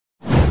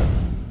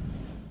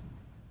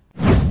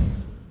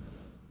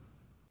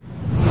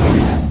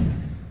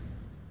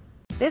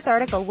This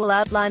article will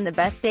outline the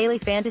best daily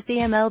fantasy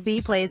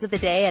MLB plays of the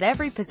day at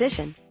every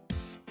position.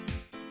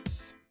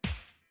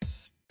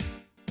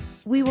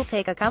 We will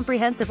take a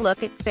comprehensive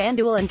look at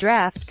FanDuel and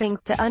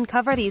DraftKings to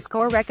uncover these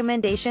core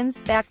recommendations,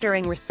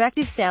 factoring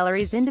respective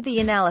salaries into the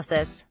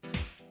analysis.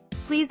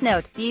 Please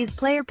note, these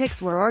player picks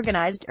were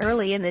organized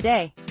early in the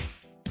day.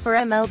 For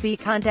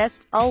MLB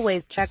contests,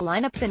 always check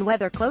lineups and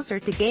weather closer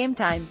to game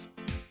time.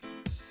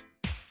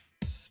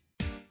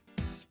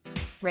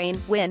 Rain,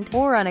 wind,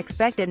 or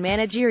unexpected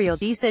managerial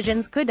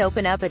decisions could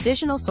open up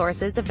additional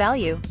sources of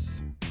value.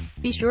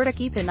 Be sure to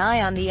keep an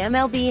eye on the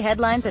MLB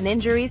headlines and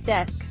injuries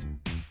desk.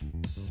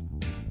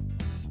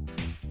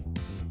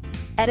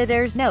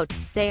 Editor's note: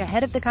 stay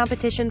ahead of the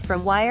competition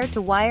from wire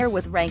to wire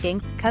with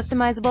rankings,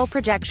 customizable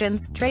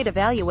projections, trade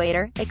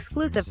evaluator,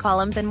 exclusive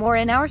columns and more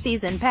in our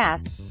season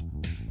pass.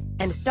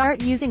 And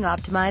start using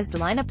optimized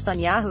lineups on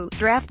Yahoo,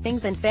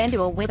 DraftKings and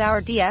FanDuel with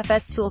our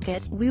DFS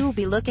toolkit. We will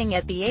be looking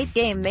at the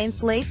 8-game main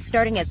slate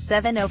starting at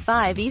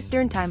 7:05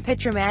 Eastern Time.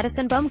 Pitcher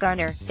Madison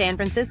Bumgarner, San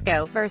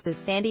Francisco versus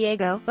San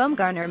Diego.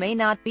 Bumgarner may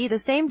not be the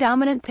same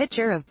dominant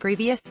pitcher of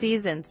previous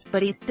seasons,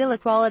 but he's still a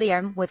quality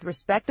arm with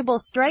respectable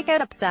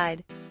strikeout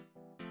upside.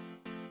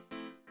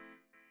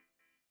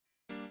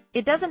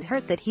 It doesn't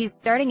hurt that he's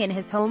starting in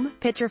his home,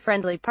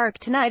 pitcher-friendly park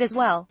tonight as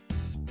well.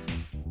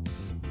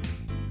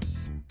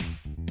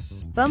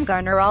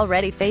 Bumgarner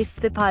already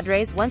faced the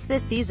Padres once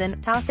this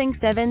season, tossing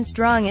 7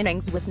 strong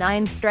innings with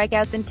 9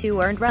 strikeouts and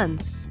 2 earned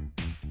runs.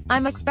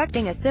 I'm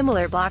expecting a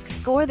similar box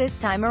score this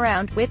time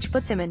around, which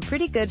puts him in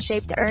pretty good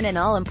shape to earn an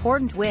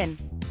all-important win.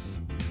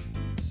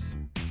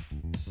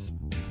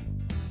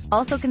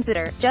 Also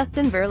consider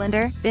Justin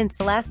Verlander, Vince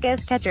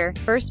Velasquez catcher,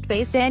 first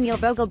base Daniel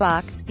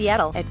Vogelbach,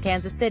 Seattle at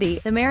Kansas City.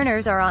 The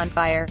Mariners are on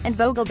fire, and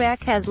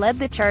Vogelbach has led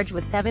the charge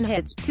with 7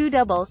 hits, 2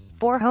 doubles,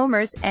 4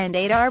 homers, and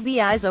 8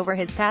 RBIs over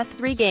his past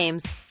 3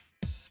 games.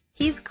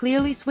 He's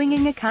clearly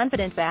swinging a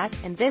confident bat,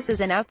 and this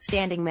is an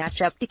outstanding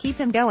matchup to keep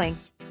him going.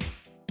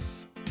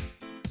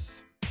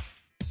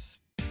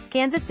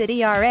 Kansas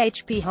City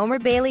RHP homer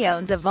Bailey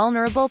owns a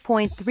vulnerable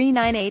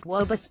 .398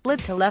 WOBA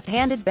split to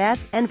left-handed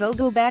bats, and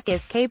Vogelbach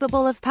is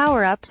capable of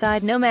power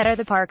upside no matter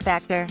the park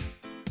factor.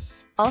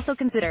 Also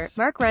consider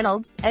Mark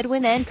Reynolds,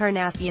 Edwin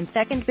Encarnacion,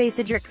 second base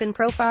Edrickson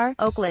Profar,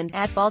 Oakland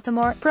at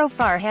Baltimore.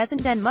 Profar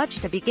hasn't done much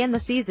to begin the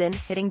season,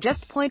 hitting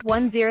just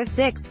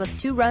 .106 with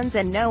 2 runs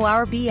and no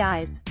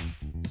RBIs.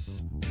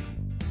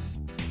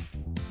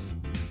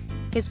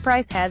 His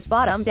price has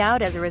bottomed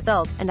out as a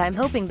result, and I'm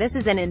hoping this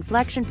is an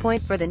inflection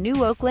point for the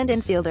new Oakland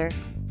infielder.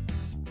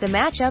 The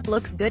matchup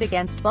looks good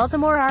against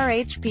Baltimore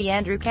RHP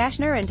Andrew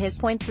Cashner and his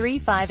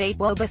 .358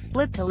 WOBA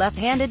split to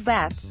left-handed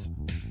bats.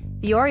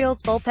 The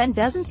Orioles' bullpen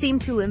doesn't seem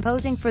too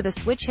imposing for the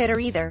switch hitter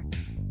either.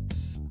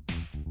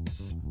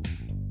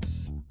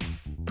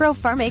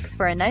 Profar makes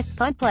for a nice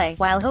punt play,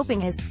 while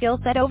hoping his skill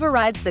set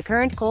overrides the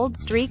current cold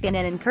streak in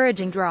an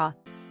encouraging draw.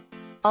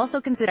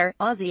 Also consider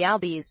Ozzie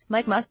Albies,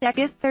 Mike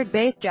Moustakas, third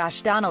base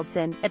Josh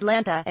Donaldson,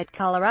 Atlanta at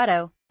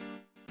Colorado.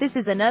 This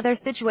is another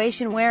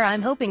situation where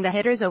I'm hoping the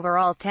hitter's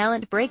overall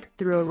talent breaks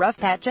through a rough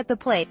patch at the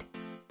plate.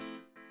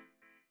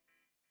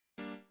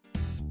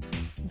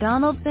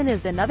 Donaldson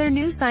is another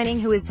new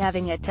signing who is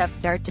having a tough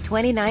start to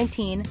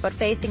 2019, but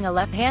facing a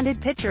left-handed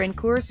pitcher in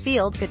Coors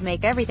Field could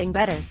make everything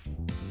better.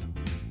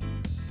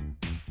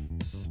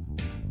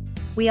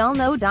 We all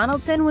know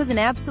Donaldson was an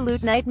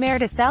absolute nightmare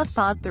to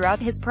southpaws throughout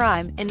his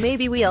prime, and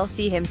maybe we'll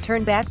see him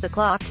turn back the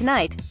clock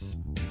tonight.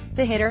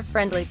 The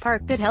hitter-friendly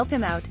park could help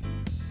him out.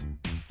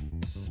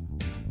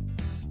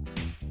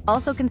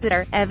 Also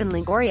consider Evan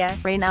Longoria,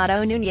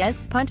 Renato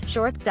Nunez, punt,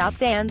 shortstop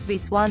Dansby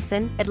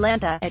Swanson,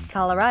 Atlanta at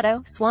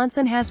Colorado.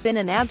 Swanson has been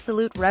an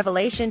absolute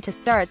revelation to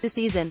start the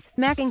season,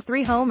 smacking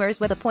 3 homers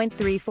with a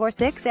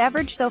 .346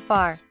 average so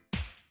far.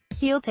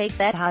 He'll take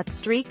that hot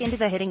streak into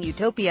the hitting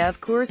utopia of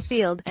Coors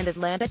Field, and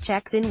Atlanta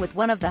checks in with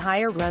one of the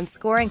higher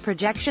run-scoring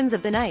projections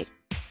of the night.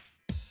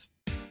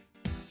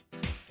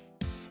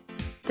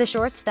 The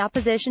shortstop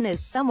position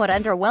is somewhat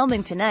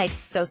underwhelming tonight,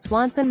 so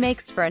Swanson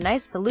makes for a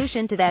nice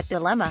solution to that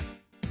dilemma.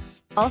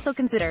 Also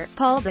consider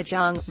Paul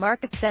DeJong,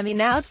 Marcus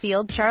Semien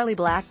outfield Charlie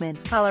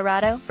Blackmon,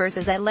 Colorado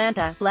versus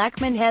Atlanta.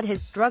 Blackmon had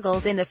his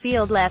struggles in the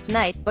field last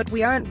night, but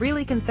we aren't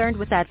really concerned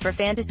with that for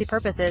fantasy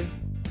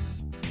purposes.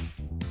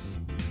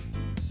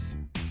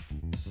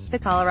 The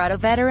Colorado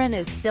veteran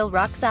is still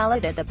rock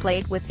solid at the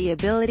plate with the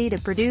ability to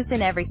produce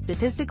in every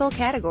statistical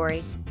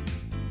category.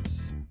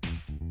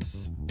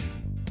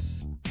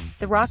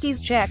 The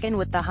Rockies check in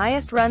with the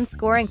highest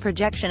run-scoring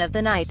projection of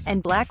the night,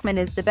 and Blackmon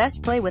is the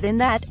best play within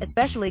that,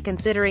 especially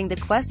considering the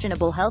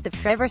questionable health of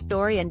Trevor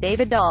Story and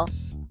David Dahl.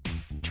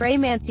 Trey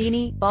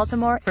Mancini,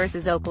 Baltimore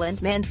versus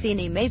Oakland.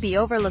 Mancini may be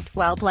overlooked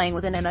while playing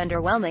within an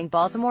underwhelming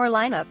Baltimore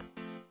lineup.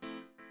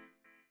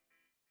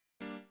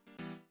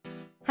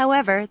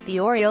 However, the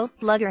Orioles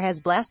slugger has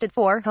blasted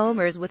 4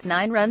 homers with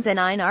 9 runs and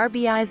 9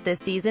 RBIs this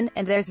season,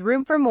 and there's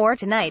room for more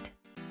tonight.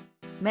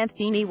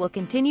 Mancini will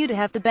continue to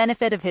have the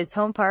benefit of his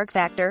home park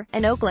factor,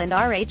 and Oakland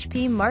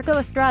RHP Marco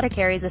Estrada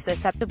carries a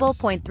susceptible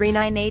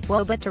 .398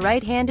 WOBA to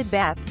right-handed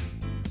bats.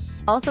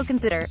 Also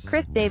consider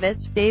Chris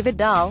Davis, David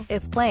Dahl,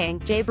 if playing,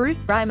 J.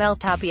 Bruce Brimel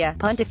Tapia,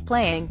 punt if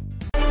playing.